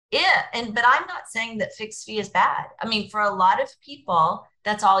 But I'm not saying that fixed fee is bad. I mean, for a lot of people,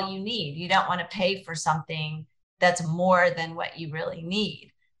 that's all you need. You don't want to pay for something that's more than what you really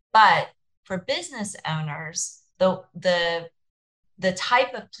need. But for business owners, the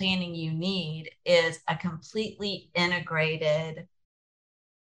type of planning you need is a completely integrated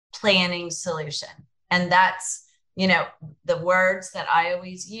planning solution. And that's, the words that I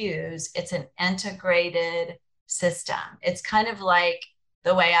always use, it's an integrated system. It's kind of like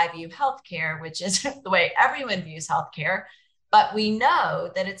the way I view healthcare, which is the way everyone views healthcare. But we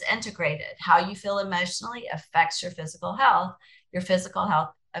know that it's integrated. How you feel emotionally affects your physical health. Your physical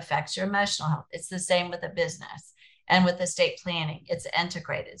health affects your emotional health. It's the same with a business and with estate planning. It's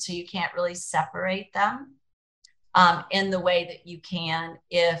integrated. So you can't really separate them in the way that you can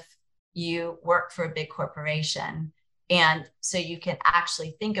if you work for a big corporation. And so you can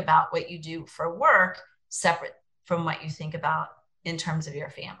actually think about what you do for work separate from what you think about in terms of your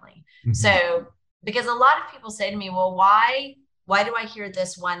family. Mm-hmm. So, because a lot of people say to me, well, why do I hear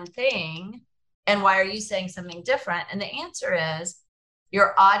this one thing? And why are you saying something different? And the answer is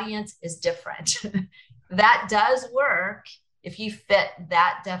your audience is different. That does work if you fit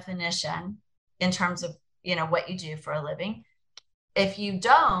that definition in terms of, what you do for a living. If you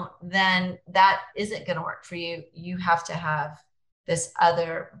don't, then that isn't going to work for you. You have to have this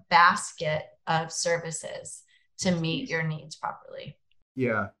other basket of services to meet your needs properly.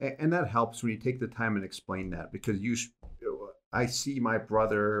 Yeah. And that helps when you take the time and explain that, because I see my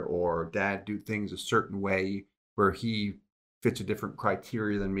brother or dad do things a certain way where he fits a different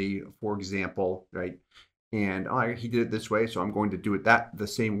criteria than me, for example, right? And he did it this way, so I'm going to do it that the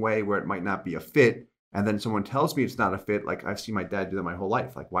same way where it might not be a fit. And then someone tells me it's not a fit. Like I've seen my dad do that my whole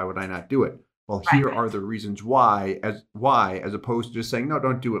life. Like, why would I not do it? Well, Right. here are the reasons why, as opposed to just saying, no,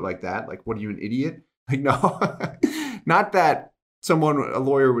 don't do it like that. Like, what are you, an idiot? Like, no, not that a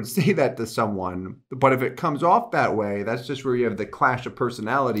lawyer would say that to someone, but if it comes off that way, that's just where you have the clash of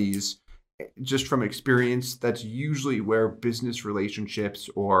personalities. Just from experience, that's usually where business relationships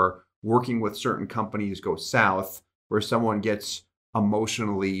or working with certain companies go south, where someone gets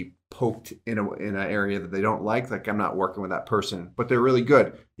emotionally poked in an area that they don't like I'm not working with that person, but they're really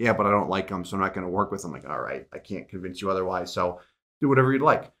good. Yeah, but I don't like them, so I'm not going to work with them. Like, all right, I can't convince you otherwise, so do whatever you'd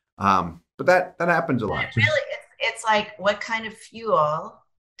like. But that happens a lot. Really, it's like, what kind of fuel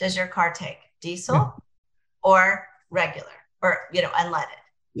does your car take? Diesel Yeah. or regular or, unleaded?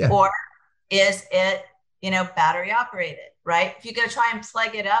 Yeah. Or is it, battery operated, right? If you go try and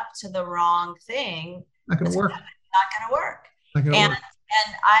plug it up to the wrong thing, Not going it's to work. not going to work. Not going to work.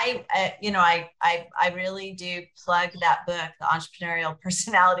 And I really do plug that book, The Entrepreneurial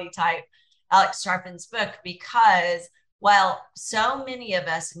Personality Type, Alex Sharpin's book, because while so many of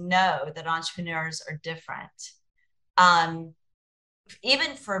us know that entrepreneurs are different,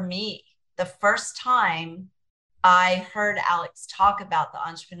 even for me, the first time I heard Alex talk about the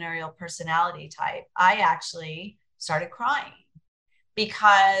entrepreneurial personality type, I actually started crying,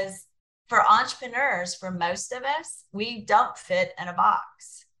 because for entrepreneurs, for most of us, we don't fit in a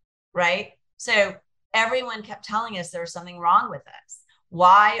box, right? So everyone kept telling us there was something wrong with us.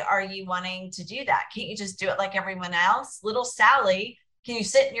 Why are you wanting to do that? Can't you just do it like everyone else? Little Sally, can you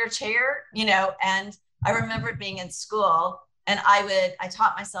sit in your chair? And I remember being in school, and I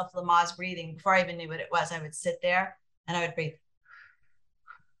taught myself Lamaze breathing before I even knew what it was. I would sit there and I would breathe.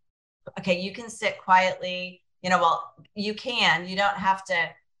 Okay, you can sit quietly, well, you don't have to,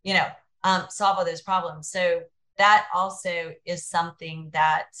 solve all those problems. So that also is something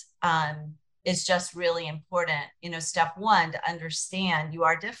that is just really important. Step one, to understand you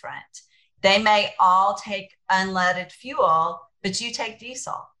are different. They may all take unleaded fuel, but you take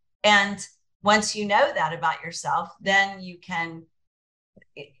diesel. And once you know that about yourself, then you can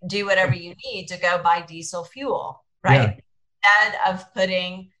do whatever you need to go buy diesel fuel, right? Yeah. Instead of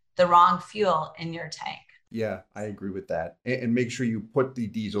putting the wrong fuel in your tank. Yeah, I agree with that. And make sure you put the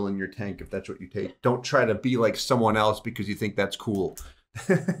diesel in your tank if that's what you take. Don't try to be like someone else because you think that's cool.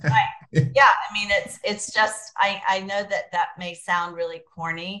 Right. Yeah. I mean, it's just, I know that may sound really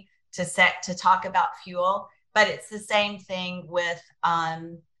corny to talk about fuel, but it's the same thing with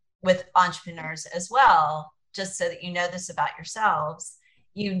entrepreneurs as well. Just so that you know this about yourselves,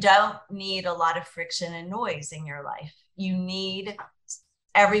 you don't need a lot of friction and noise in your life. You need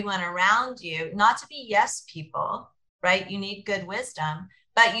everyone around you not to be yes people, right? You need good wisdom,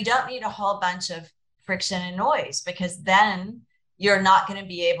 but you don't need a whole bunch of friction and noise, because then you're not going to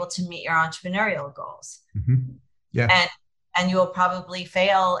be able to meet your entrepreneurial goals. Mm-hmm. Yeah. And you will probably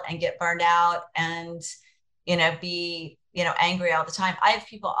fail and get burned out and, be, angry all the time. I have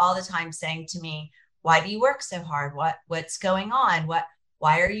people all the time saying to me, why do you work so hard? What's going on?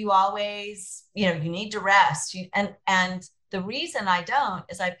 Why are you always, you need to rest? And the reason I don't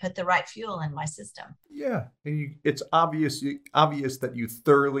is I put the right fuel in my system. Yeah. And it's obvious that you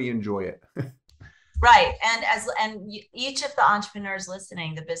thoroughly enjoy it. Right. And each of the entrepreneurs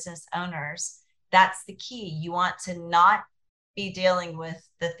listening, the business owners, that's the key. You want to not be dealing with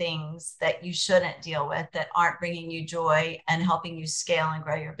the things that you shouldn't deal with, that aren't bringing you joy and helping you scale and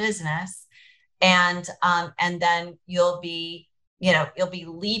grow your business. And then you'll be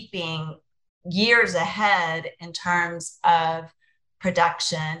leaping years ahead in terms of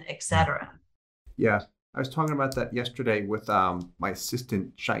production, etc. Yeah. I was talking about that yesterday with my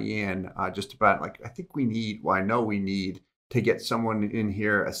assistant, Cheyenne, just about I know we need to get someone in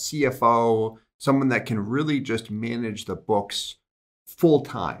here, a CFO, someone that can really just manage the books full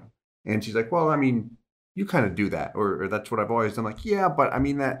time. And she's like, well, I mean, you kind of do that, or that's what I've always done. Like, yeah, but I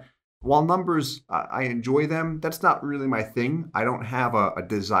mean that while numbers, I enjoy them, that's not really my thing. I don't have a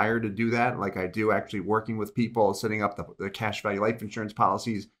desire to do that like I do actually working with people, setting up the cash value life insurance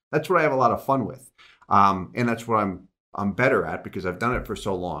policies. That's what I have a lot of fun with. And that's what I'm better at because I've done it for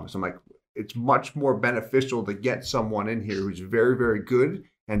so long. So I'm like, it's much more beneficial to get someone in here who's very, very good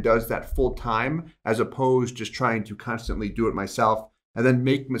and does that full time, as opposed just trying to constantly do it myself and then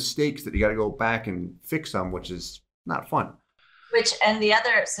make mistakes that you got to go back and fix them, which is not fun.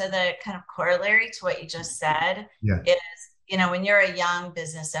 So the kind of corollary to what you just said is, when you're a young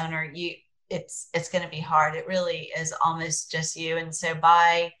business owner, it's going to be hard. It really is almost just you. And so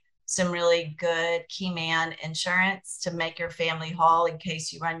buy some really good key man insurance to make your family whole in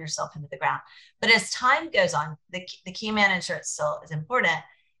case you run yourself into the ground. But as time goes on, the key man insurance still is important,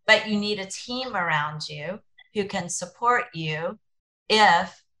 but you need a team around you who can support you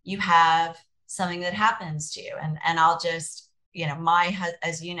if you have something that happens to you. And I'll just,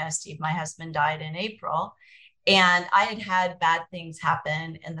 as you know, Steve, my husband died in April, and I had bad things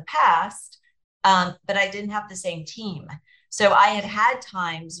happen in the past, but I didn't have the same team. So I had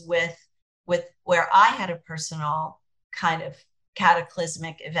times with where I had a personal kind of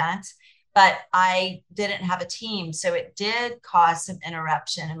cataclysmic event, but I didn't have a team. So it did cause some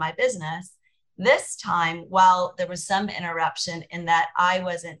interruption in my business. This time, while there was some interruption in that I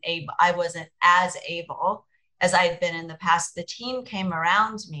wasn't as able as I had been in the past, the team came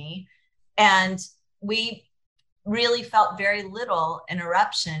around me, and we really felt very little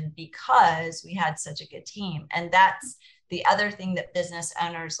interruption because we had such a good team. And that's the other thing that business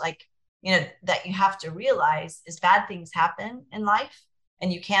owners that you have to realize is bad things happen in life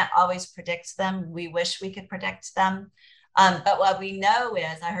and you can't always predict them. We wish we could predict them. But what we know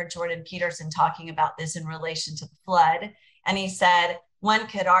is, I heard Jordan Peterson talking about this in relation to the flood. And he said, one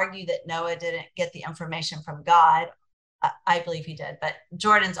could argue that Noah didn't get the information from God. I believe he did. But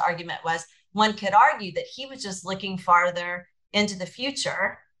Jordan's argument was, one could argue that he was just looking farther into the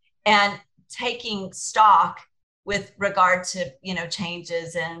future and taking stock with regard to,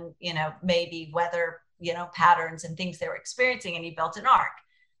 changes and, maybe weather, patterns and things they were experiencing. And he built an ark.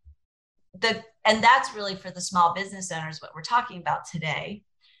 And that's really for the small business owners, what we're talking about today.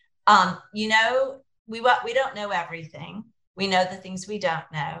 We don't know everything. We know the things we don't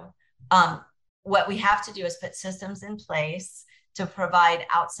know. What we have to do is put systems in place to provide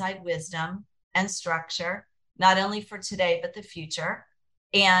outside wisdom and structure, not only for today, but the future.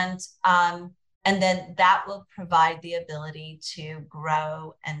 And then that will provide the ability to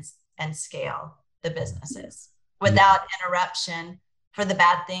grow and scale the businesses without interruption for the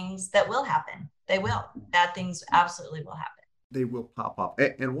bad things that will happen. They will. Bad things absolutely will happen. They will pop up.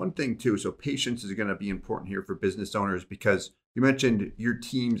 And one thing too, so patience is going to be important here for business owners, because you mentioned your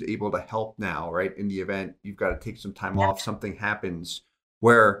team's able to help now, right? In the event you've got to take some time off, something happens,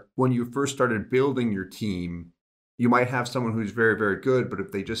 where when you first started building your team, you might have someone who's very, very good, but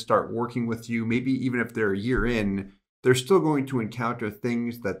if they just start working with you, maybe even if they're a year in, they're still going to encounter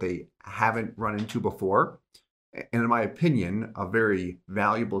things that they haven't run into before. And in my opinion, a very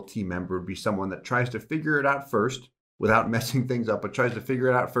valuable team member would be someone that tries to figure it out first without messing things up, but tries to figure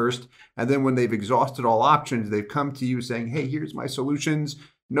it out first. And then when they've exhausted all options, they've come to you saying, hey, here's my solutions.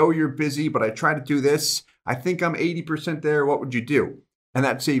 No, you're busy, but I try to do this. I think I'm 80% there. What would you do? And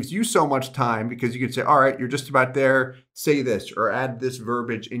that saves you so much time, because you could say, all right, you're just about there. Say this or add this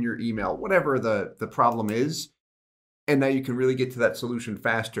verbiage in your email, whatever the problem is. And now you can really get to that solution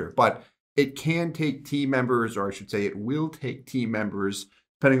faster. But it can take team members, or I should say it will take team members,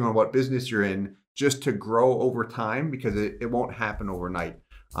 depending on what business you're in, just to grow over time, because it won't happen overnight.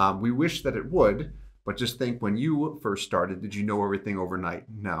 We wish that it would, but just think, when you first started, did you know everything overnight?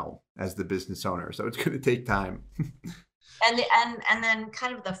 No, as the business owner. So it's going to take time. And then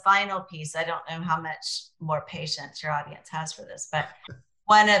kind of the final piece, I don't know how much more patience your audience has for this, but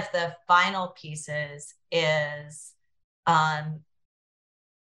one of the final pieces is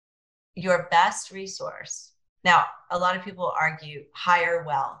your best resource. Now, a lot of people argue hire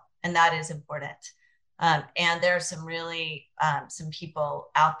well, and that is important. And there are some really, some people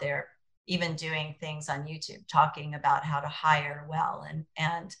out there even doing things on YouTube talking about how to hire well.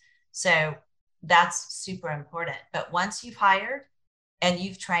 And so that's super important. But once you've hired and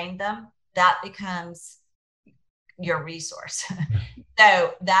you've trained them, that becomes your resource.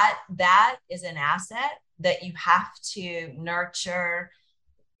 So that is an asset that you have to nurture,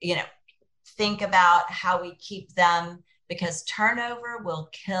 think about how we keep them, because turnover will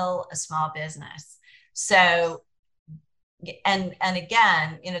kill a small business. So, and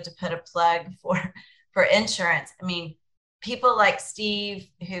again, to put a plug for insurance, I mean, people like Steve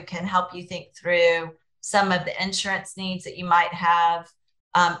who can help you think through some of the insurance needs that you might have,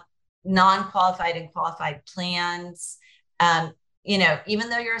 non-qualified and qualified plans. Even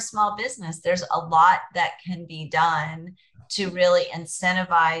though you're a small business, there's a lot that can be done to really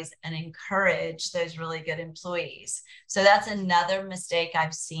incentivize and encourage those really good employees. So that's another mistake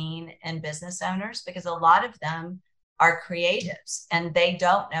I've seen in business owners, because a lot of them are creatives and they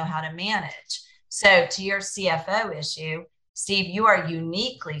don't know how to manage. So to your CFO issue, Steve, you are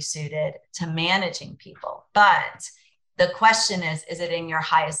uniquely suited to managing people. But the question is it in your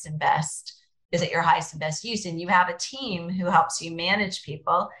highest and best? Is it your highest and best use? And you have a team who helps you manage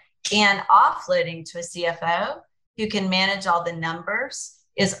people. And offloading to a CFO who can manage all the numbers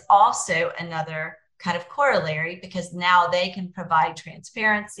is also another kind of corollary, because now they can provide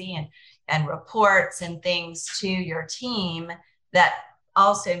transparency and reports and things to your team that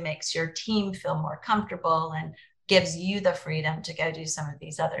also makes your team feel more comfortable and gives you the freedom to go do some of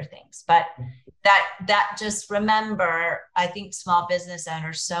these other things. But that just remember, I think small business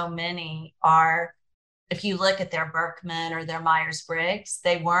owners, so many are, if you look at their Berkman or their Myers-Briggs,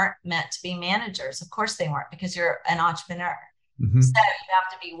 they weren't meant to be managers. Of course they weren't, because you're an entrepreneur. Mm-hmm. So you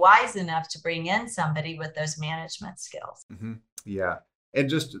have to be wise enough to bring in somebody with those management skills. Mm-hmm. Yeah. And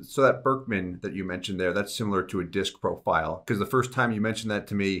just so that Berkman that you mentioned there, that's similar to a DISC profile. Because the first time you mentioned that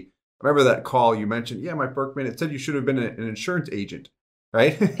to me, I remember that call you mentioned, yeah, my Berkman, it said you should have been an insurance agent,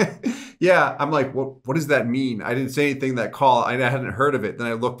 right? Yeah. I'm like, what does that mean? I didn't say anything that call. I hadn't heard of it. Then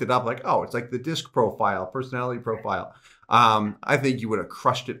I looked it up like, oh, it's like the DISC profile, personality profile. I think you would have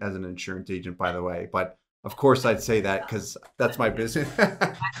crushed it as an insurance agent, by the way. But of course I'd say that because that's my business.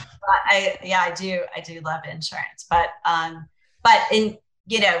 I do love insurance, but in,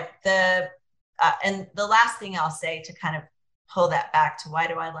 and the last thing I'll say to kind of pull that back to why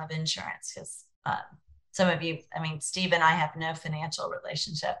do I love insurance? Because some of you, Steve and I have no financial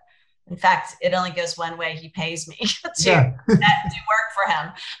relationship. In fact, it only goes one way. He pays me to work for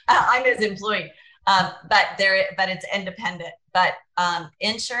him. I'm his employee, but it's independent. But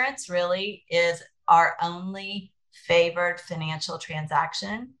insurance really is our only favored financial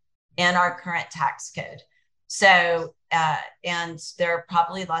transaction in our current tax code. So, and there are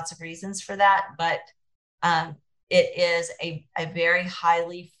probably lots of reasons for that, but it is a very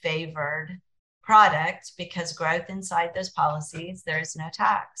highly favored product because growth inside those policies, there is no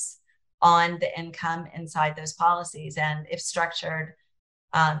tax on the income inside those policies. And if structured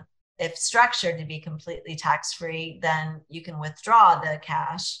to be completely tax-free, then you can withdraw the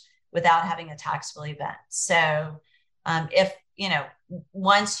cash without having a taxable event. So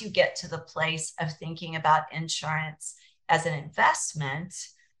once you get to the place of thinking about insurance as an investment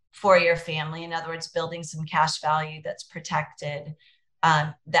for your family, in other words, building some cash value that's protected,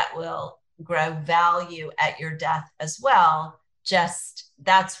 that will grow value at your death as well,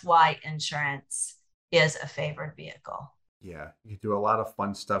 that's why insurance is a favored vehicle. Yeah, you do a lot of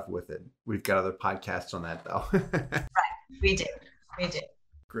fun stuff with it. We've got other podcasts on that though. Right, we do.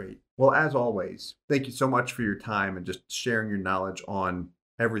 Great. Well, as always, thank you so much for your time and just sharing your knowledge on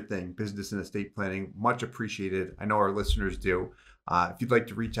everything business and estate planning. Much appreciated. I know our listeners do. If you'd like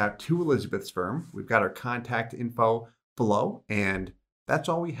to reach out to Elizabeth's firm, we've got our contact info below. And that's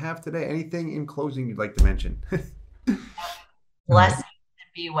all we have today. Anything in closing you'd like to mention? Blessings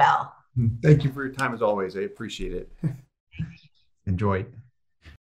and be well. Thank you for your time as always. I appreciate it. Enjoy.